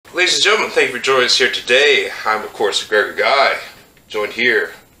Ladies and gentlemen, thank you for joining us here today. I'm, of course, Gregor Guy, joined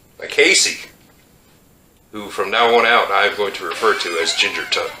here by Casey, who from now on out I'm going to refer to as Ginger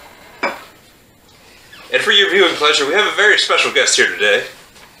Tut. And for your viewing pleasure, we have a very special guest here today.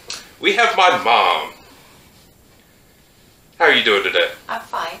 We have my mom. How are you doing today? I'm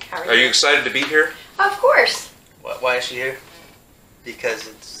fine. How are you? Are you excited to be here? Of course. Why is she here? Because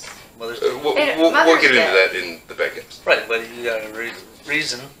it's Mother's Day. We'll get Mother's into Day. that in the back-end. Right, but you got a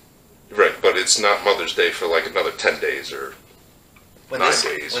reason. Right, but it's not Mother's Day for like another 10 days or When 9 this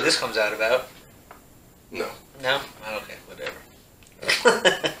days. when this comes out about. No. No? Okay, whatever.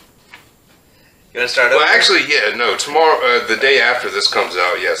 You want to start over? Well, actually, yeah, no. Tomorrow, the day after this comes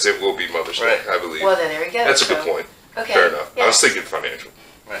out, yes, it will be Mother's Day, Right. I believe. Well, then there we go. That's a good point. Okay. Fair enough. I was Yes. thinking financial.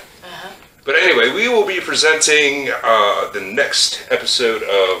 Right. Uh-huh. But anyway, we will be presenting the next episode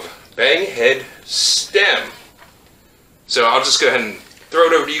of Banghead STEM. So I'll just go ahead and throw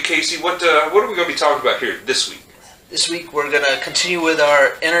it over to you, Casey. What are we going to be talking about here this week? This week we're going to continue with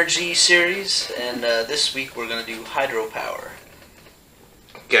our energy series, and this week we're going to do hydropower.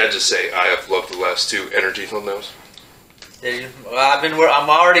 Can I just say, I have loved the last two energy thumbnails. Well, I'm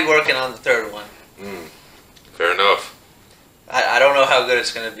already working on the third one. Fair enough. I don't know how good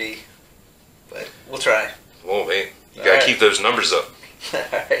it's going to be, but we'll try. Oh, man. You got to All right. keep those numbers up.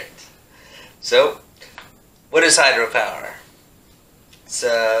 Alright. So, what is hydropower? It's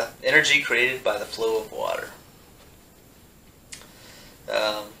energy created by the flow of water.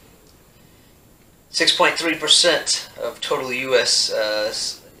 6.3% of total U.S.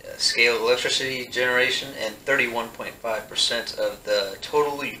 Scale electricity generation and 31.5% of the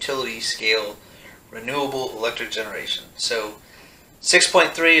total utility scale renewable electric generation. So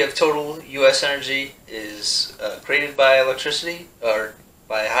 6.3 of total U.S. energy is created by electricity or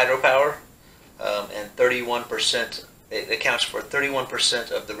by hydropower, and 31%, it accounts for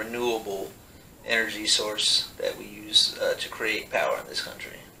 31% of the renewable energy source that we use to create power in this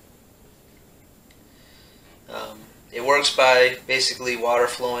country. It works by basically water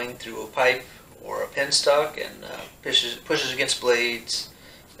flowing through a pipe or a penstock and pushes against blades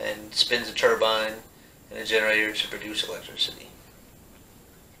and spins a turbine and a generator to produce electricity.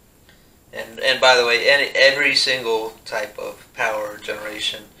 And by the way, every single type of power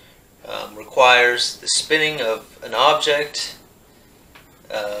generation requires the spinning of an object.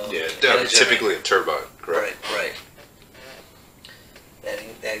 Yeah, and a typically a turbine, correct? Right.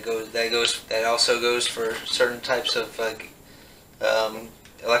 That also goes for certain types of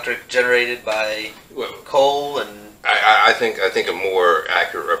electric generated by Well, coal and I think a more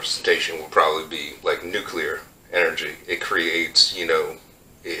accurate representation would probably be like nuclear energy. It creates, through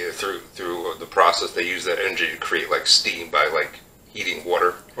the process they use that energy to create like steam by like heating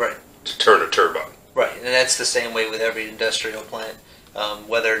water right. to turn a turbine. Right, and that's the same way with every industrial plant,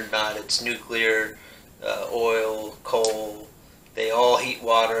 whether or not it's nuclear, oil, coal. They all heat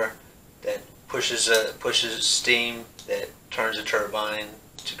water that pushes steam that turns a turbine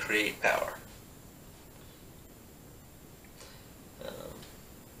to create power.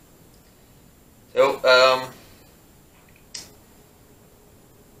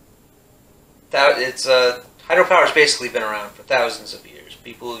 Hydropower has basically been around for thousands of years.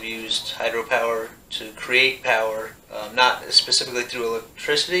 People have used hydropower to create power, not specifically through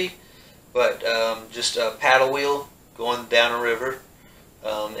electricity, but just a paddle wheel going down a river,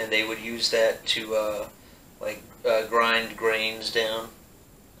 and they would use that to grind grains down.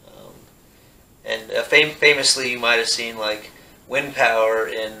 And famously, you might have seen like wind power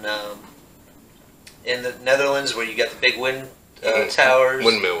in the Netherlands, where you got the big wind towers,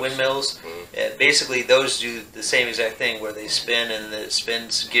 windmills. And basically, those do the same exact thing, where they spin and it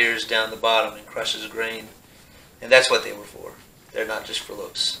spins gears down the bottom and crushes grain, and that's what they were for. They're not just for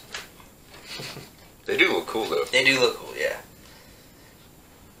looks. They do look cool though. They do look cool, yeah.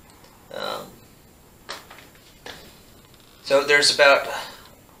 So there's about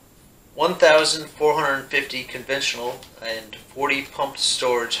 1,450 conventional and 40 pumped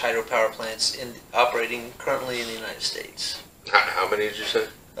storage hydropower plants operating currently in the United States. How many did you say?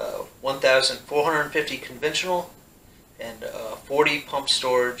 1,450 conventional and 40 pumped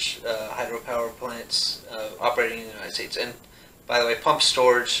storage hydropower plants operating in the United States. And by the way, pumped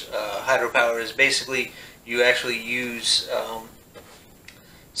storage hydropower is basically you actually use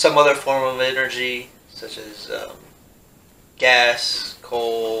some other form of energy, such as gas,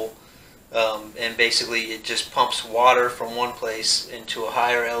 coal, and basically it just pumps water from one place into a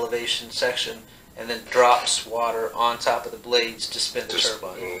higher elevation section and then drops water on top of the blades to spin the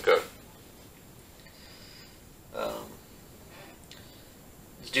turbine. Okay.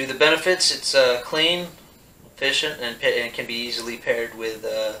 To do the benefits, it's clean, efficient, and can be easily paired with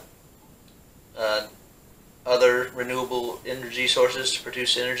resources to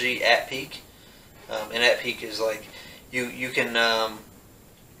produce energy at peak. And at peak is like you can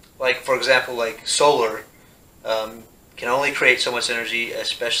like, for example, like solar can only create so much energy,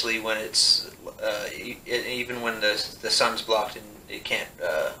 especially when it's even when the sun's blocked and it can't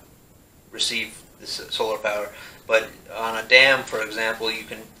receive this solar power. But on a dam, for example, you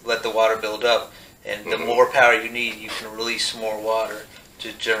can let the water build up, and the more power you need, you can release more water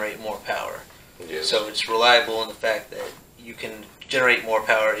to generate more power. Yes. So it's reliable in the fact that you can generate more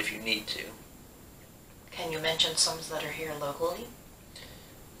power if you need to. Can you mention some that are here locally?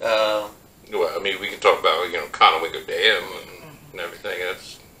 Well, I mean, we can talk about, Conowingo Dam and everything.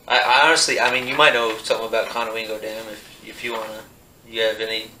 I honestly, I mean, you might know something about Conowingo Dam if you wanna. You have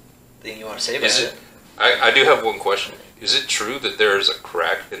anything you want to say about it? I do have one question. Is it true that there is a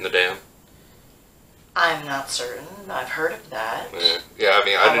crack in the dam? I'm not certain. I've heard of that. Yeah. I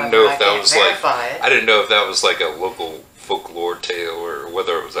mean, I didn't know if that was like. I didn't know if that was like a local folklore tale or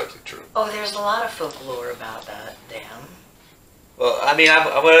whether it was actually true. Oh, there's a lot of folklore about that dam. Well, I mean,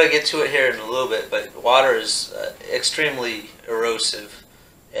 I'm going to get to it here in a little bit, but water is extremely erosive,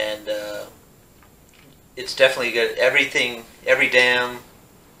 and it's definitely good. Every dam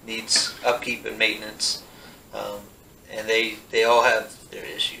needs upkeep and maintenance, and they all have their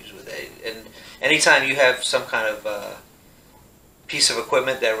issues with it. And anytime you have some kind of piece of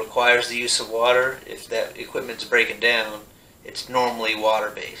equipment that requires the use of water, if that equipment's breaking down, it's normally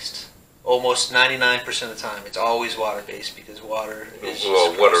water-based. Almost 99% of the time, it's always water-based because water is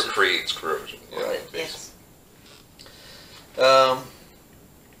water creates corrosion. Yeah, right. Yes.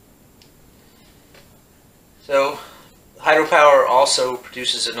 So, hydropower also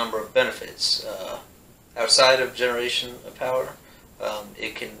produces a number of benefits. Outside of generation of power,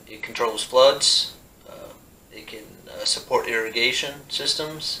 it controls floods. It can support irrigation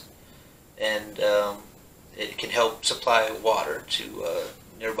systems, and it can help supply water to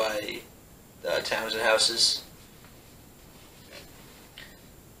nearby towns and houses.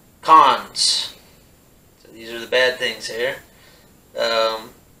 Cons. So these are the bad things here.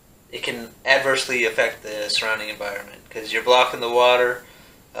 It can adversely affect the surrounding environment because you're blocking the water.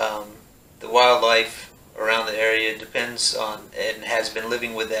 The wildlife around the area depends on and has been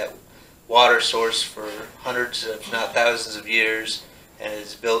living with that water source for hundreds, if not thousands of years, and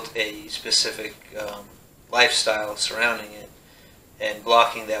has built a specific lifestyle surrounding it. And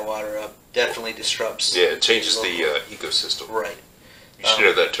blocking that water up definitely disrupts. Yeah, it changes the ecosystem. Right. You should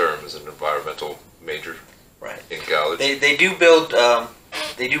know that term as an environmental major. Right. In college. They do build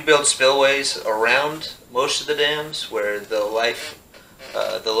spillways around most of the dams where the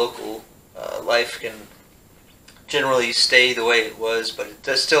local life can generally stay the way it was, but it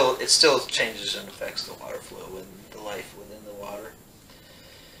still changes and affects the water flow and the life within the water.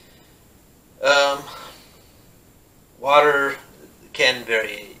 Water can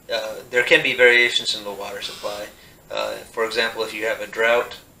vary. There can be variations in the water supply. For example, if you have a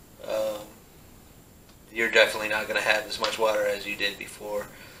drought, you're definitely not going to have as much water as you did before.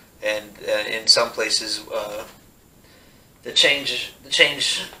 And in some places, the changes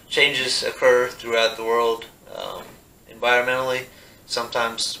occur throughout the world environmentally.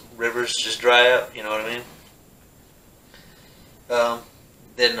 Sometimes rivers just dry up. You know what I mean?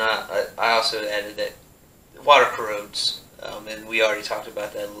 Then I also added that water corrodes. And we already talked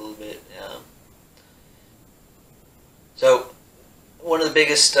about that a little bit. So, one of the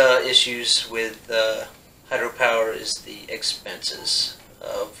biggest issues with hydropower is the expenses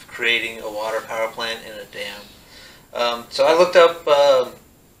of creating a water power plant in a dam. So I looked up a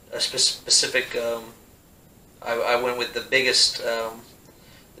specific. I went with the biggest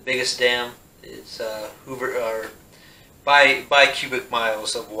dam. It's Hoover, or by cubic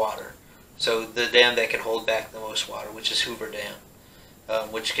miles of water. So the dam that can hold back the most water, which is Hoover Dam,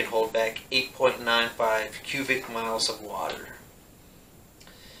 which can hold back 8.95 cubic miles of water.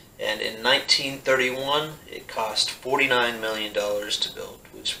 And in 1931, it cost $49 million to build,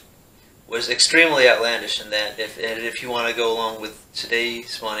 which was extremely outlandish in that. If you want to go along with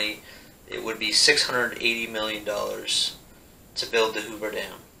today's money, it would be $680 million to build the Hoover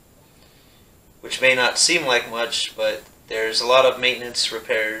Dam, which may not seem like much, but there's a lot of maintenance,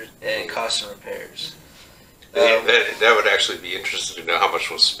 repairs, and costs and repairs. That would actually be interesting to know how much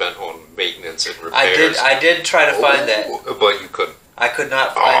was spent on maintenance and repairs. I did try to find that, but you couldn't. I could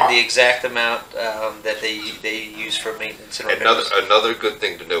not find the exact amount that they use for maintenance and repairs. Another good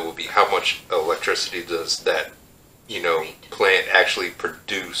thing to know would be how much electricity does that plant actually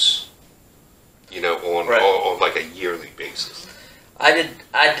produce on like a yearly basis. I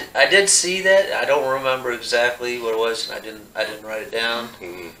did see that. I don't remember exactly what it was, and I didn't write it down.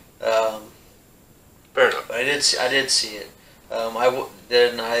 Fair enough. But I did see it.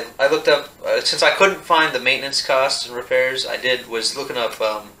 I looked up since I couldn't find the maintenance costs and repairs. Was looking up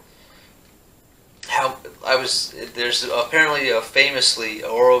there's apparently a famously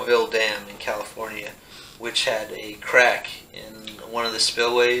Oroville Dam in California, which had a crack in one of the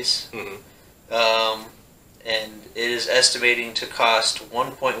spillways, and it is estimating to cost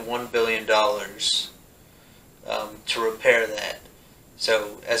 $1.1 billion to repair that.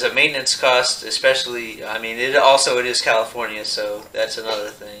 So as a maintenance cost, especially, I mean, it is California, so that's another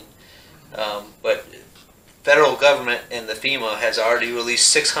thing. But federal government and the FEMA has already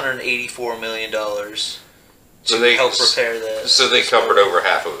released $684 million to help repair that. So they covered over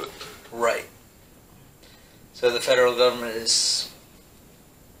half of it. Right. So the federal government is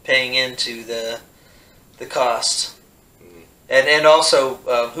paying into the cost. And also,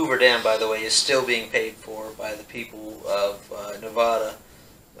 Hoover Dam, by the way, is still being paid for by the people of Nevada.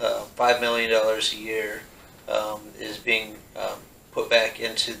 $5 million a year is being put back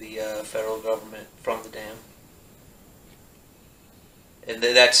into the federal government from the dam. And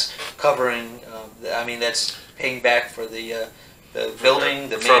that's covering, that's paying back for the building,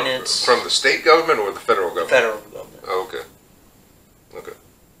 the maintenance. From the state government or the federal government? The federal government. Oh, okay. Okay.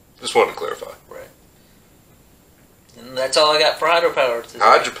 Just wanted to clarify. Right. And that's all I got for hydropower today.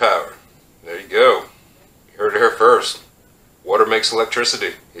 Hydropower. There you go. You heard it here first. Water makes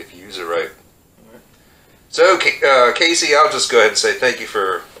electricity if you use it right. So, Casey, I'll just go ahead and say thank you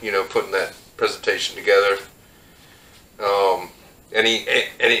for putting that presentation together.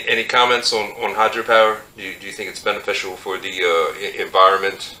 Any comments on hydropower? Do you think it's beneficial for the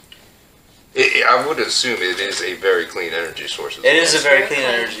environment? I would assume it is a very clean energy source. It is a very clean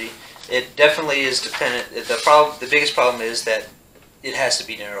energy. It definitely is dependent. The biggest problem is that it has to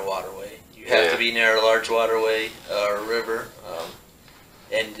be near a waterway. You have to be near a large waterway or a river,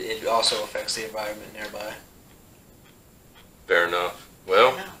 and it also affects the environment nearby. Fair enough.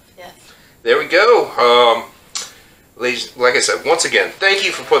 Well, yes. There we go. Ladies, like I said, once again, thank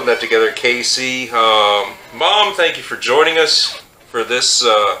you for putting that together, Casey. Mom, thank you for joining us for this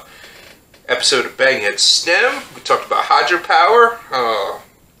episode of Banghead STEM. We talked about hydropower.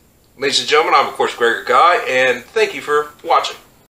 Ladies and gentlemen, I'm of course Gregor Guy, and thank you for watching.